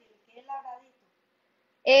tipo para que le quede labradito.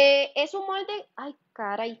 Es un molde, ay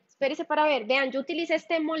caray, espérese para ver, vean, yo utilicé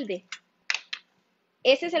este molde.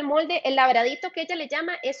 Ese es el molde, el labradito que ella le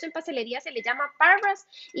llama, esto en pastelería se le llama parras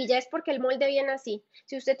y ya es porque el molde viene así.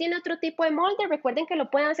 Si usted tiene otro tipo de molde, recuerden que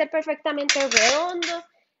lo pueden hacer perfectamente redondo,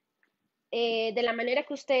 de la manera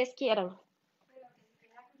que ustedes quieran. Pero que si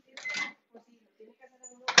queda cocido, pues sí, lo tiene que hacer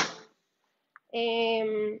en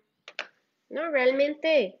un molde. No,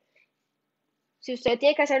 realmente Si usted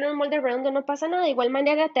tiene que hacerlo en un molde redondo, no pasa nada. De igual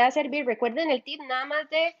manera te va a servir. Recuerden el tip nada más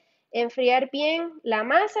de enfriar bien la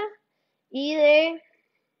masa y de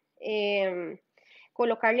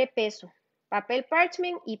colocarle peso. Papel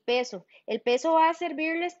parchment y peso. El peso va a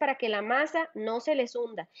servirles para que la masa no se les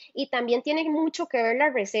hunda. Y también tiene mucho que ver la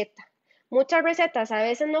receta. Muchas recetas a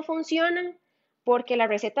veces no funcionan porque la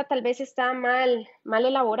receta tal vez está mal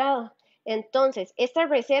elaborada. Entonces, esta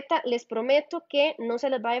receta les prometo que no se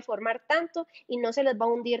les va a deformar tanto y no se les va a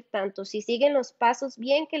hundir tanto. Si siguen los pasos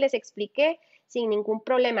bien que les expliqué, sin ningún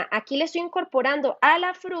problema. Aquí le estoy incorporando a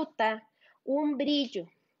la fruta un brillo.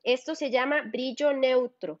 Esto se llama brillo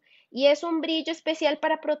neutro y es un brillo especial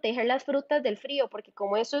para proteger las frutas del frío, porque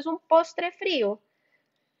como eso es un postre frío,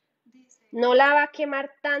 no la va a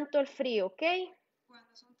quemar tanto el frío, ¿ok?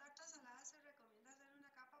 Cuando son tartas saladas se recomienda hacer una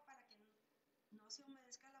capa para que no se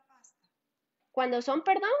humedezca la pasta. Cuando son,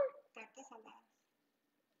 perdón, Tartas saladas.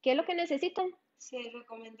 ¿qué es lo que necesitan? Se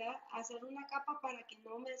recomienda hacer una capa para que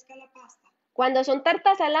no humedezca la pasta. Cuando son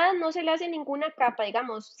tartas saladas no se le hace ninguna capa,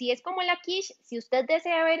 digamos, si es como la quiche, si usted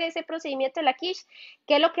desea ver ese procedimiento de la quiche,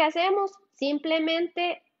 ¿qué es lo que hacemos?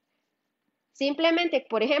 Simplemente,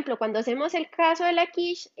 por ejemplo, cuando hacemos el caso de la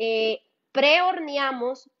quiche,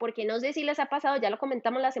 prehorneamos, porque no sé si les ha pasado, ya lo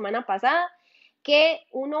comentamos la semana pasada, que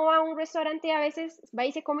uno va a un restaurante y a veces va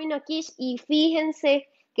y se come una quiche y fíjense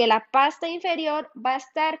que la pasta inferior va a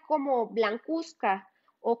estar como blancuzca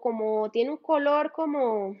o como tiene un color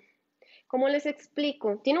como, ¿cómo les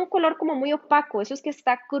explico? Tiene un color como muy opaco, eso es que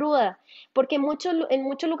está cruda, porque en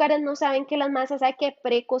muchos lugares no saben que las masas hay que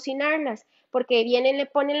precocinarlas, porque vienen, le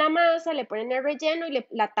ponen la masa, le ponen el relleno y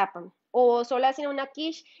la tapan. O solo hacen una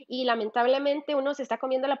quiche y lamentablemente uno se está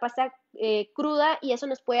comiendo la pasta cruda y eso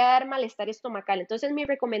nos puede dar malestar estomacal. Entonces mi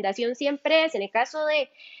recomendación siempre es, en el caso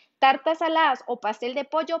de tartas saladas o pastel de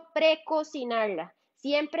pollo, precocinarla.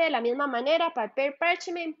 Siempre de la misma manera, papel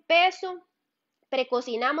parchment, peso,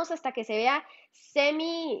 precocinamos hasta que se vea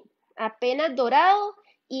semi apenas dorado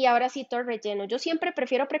y ahora sí todo el relleno. Yo siempre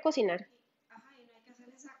prefiero precocinar. Ajá, y no hay que hacer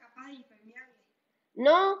esa capa de impermeable.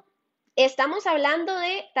 No, estamos hablando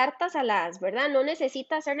de tartas saladas, ¿verdad? No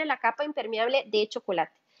necesita hacerle la capa impermeable de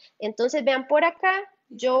chocolate. Entonces vean por acá,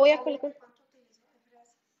 yo voy a colocar... ¿Cuánto utilizó de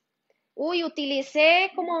fresas? Uy,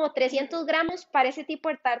 utilicé como 300 gramos para ese tipo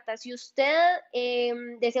de tarta. Si usted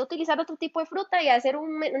desea utilizar otro tipo de fruta y hacer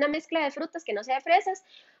una mezcla de frutas que no sea de fresas,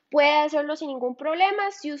 puede hacerlo sin ningún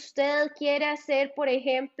problema. Si usted quiere hacer, por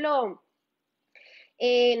ejemplo,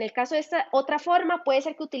 en el caso de esta otra forma, puede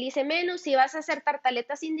ser que utilice menos. Si vas a hacer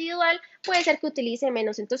tartaletas individual, puede ser que utilice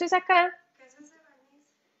menos. Entonces acá, ¿Qué es ese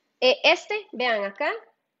barniz? vean acá,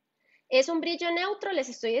 es un brillo neutro. Les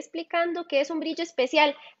estoy explicando que es un brillo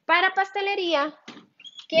especial para pastelería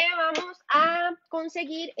que vamos a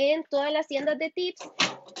conseguir en todas las tiendas de tips,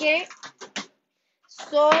 que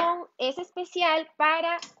es especial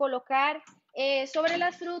para colocar sobre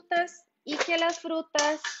las frutas y que las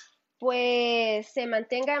frutas pues se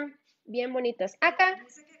mantengan bien bonitas. Acá,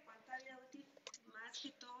 Dice que cuánta vida útil, más que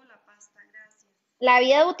todo la pasta, gracias. la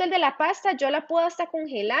vida útil de la pasta yo la puedo hasta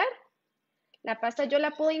congelar. La pasta yo la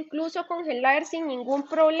puedo incluso congelar sin ningún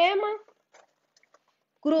problema,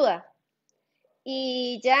 cruda.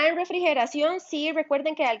 Y ya en refrigeración, sí,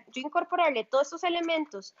 recuerden que al yo incorporarle todos estos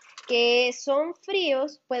elementos que son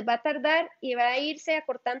fríos, pues va a tardar y va a irse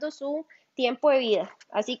acortando su tiempo de vida.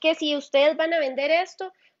 Así que si ustedes van a vender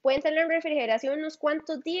esto, pueden tenerlo en refrigeración unos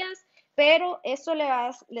cuantos días, pero esto les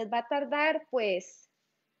va a tardar pues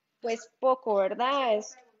poco, ¿verdad?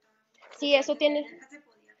 Sí, eso tiene.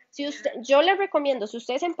 Si usted, yo les recomiendo, si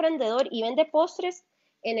usted es emprendedor y vende postres,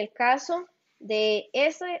 en el caso de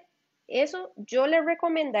eso, yo les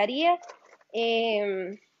recomendaría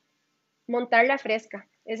montarla fresca.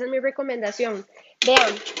 Esa es mi recomendación.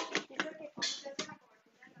 Vean,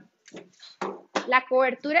 la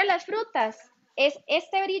cobertura de las frutas es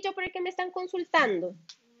este brillo por el que me están consultando.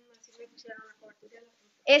 Así me pusieron la cobertura de la fruta.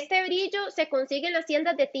 Este brillo se consigue en las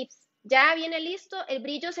tiendas de tips. Ya viene listo, el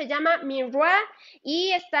brillo se llama Miroir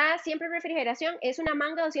y está siempre en refrigeración, es una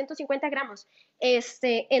manga de 250 gramos.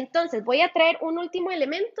 Entonces voy a traer un último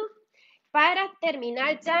elemento para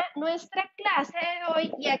terminar ya nuestra clase de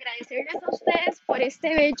hoy y agradecerles a ustedes por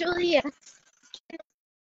este bello día.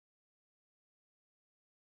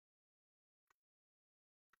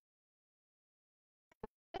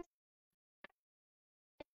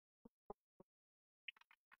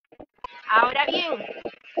 Ahora bien,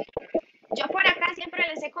 yo por acá siempre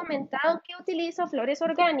les he comentado que utilizo flores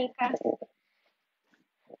orgánicas.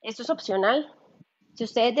 Esto es opcional. Si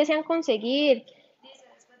ustedes desean conseguir Dice,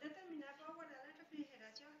 después de terminar puedo guardar en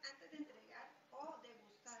refrigeración antes de entregar o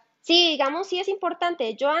degustar. Sí, digamos, sí es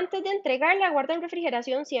importante. Yo antes de entregarla guardo en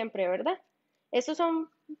refrigeración siempre, ¿verdad? Estos son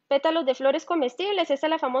pétalos de flores comestibles. Esta es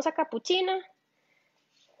la famosa capuchina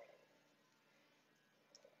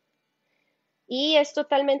y es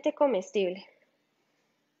totalmente comestible.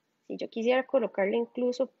 Si yo quisiera colocarle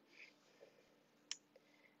incluso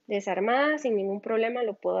desarmada, sin ningún problema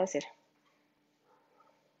lo puedo hacer.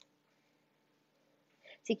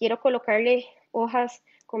 Si quiero colocarle hojas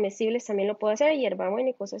comestibles también lo puedo hacer,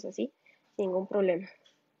 hierbabuena y cosas así, sin ningún problema.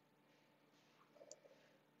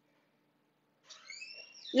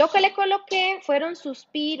 Lo que le coloqué fueron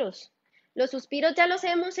suspiros. Los suspiros ya los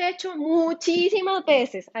hemos hecho muchísimas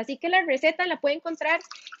veces, así que la receta la pueden encontrar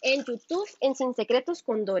en YouTube en Sin Secretos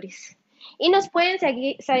con Doris. Y nos pueden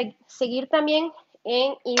seguir también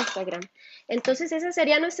en Instagram. Entonces esa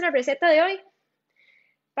sería nuestra receta de hoy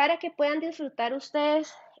para que puedan disfrutar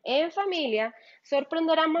ustedes en familia,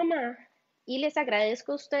 sorprender a mamá y les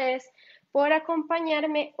agradezco a ustedes por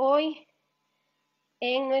acompañarme hoy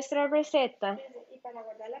en nuestra receta. Y para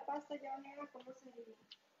guardar la pasta ya horneada, ¿cómo se dice?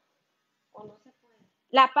 ¿O no se puede?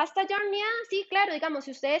 La pasta ya horneada, sí, claro, digamos,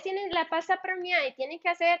 si ustedes tienen la pasta horneada y tienen que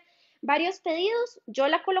hacer varios pedidos, yo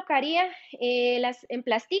la colocaría en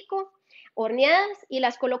plástico, horneadas y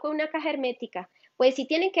las coloco en una caja hermética. Pues sí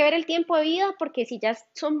tienen que ver el tiempo de vida porque si ya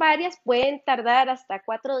son varias pueden tardar hasta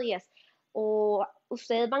 4 días o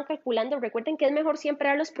ustedes van calculando. Recuerden que es mejor siempre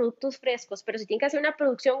dar los productos frescos, pero si tienen que hacer una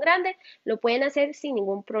producción grande, lo pueden hacer sin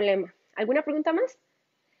ningún problema. ¿Alguna pregunta más?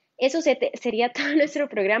 Eso sería todo nuestro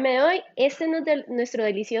programa de hoy. Este es nuestro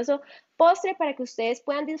delicioso postre para que ustedes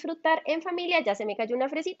puedan disfrutar en familia. Ya se me cayó una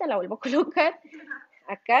fresita, la vuelvo a colocar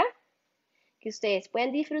acá. Que ustedes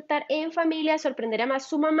puedan disfrutar en familia, sorprender a más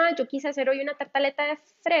su mamá. Yo quise hacer hoy una tartaleta de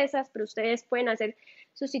fresas, pero ustedes pueden hacer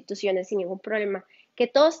sustituciones sin ningún problema. Que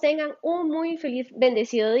todos tengan un muy feliz,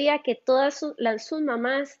 bendecido día, que todas sus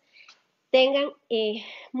mamás tengan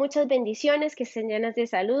muchas bendiciones, que estén llenas de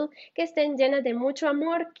salud, que estén llenas de mucho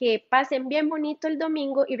amor, que pasen bien bonito el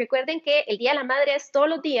domingo y recuerden que el Día de la Madre es todos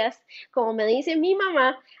los días, como me dice mi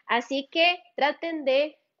mamá, así que traten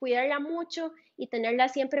de cuidarla mucho y tenerla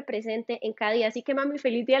siempre presente en cada día. Así que mami,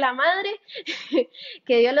 feliz Día de la Madre,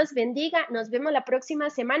 que Dios los bendiga, nos vemos la próxima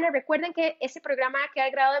semana. Recuerden que este programa va a quedar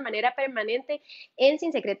grabado de manera permanente en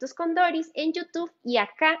Sin Secretos con Doris, en YouTube y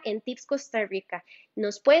acá en Tips Costa Rica.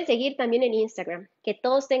 Nos pueden seguir también en Instagram. Que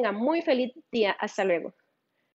todos tengan muy feliz día. Hasta luego.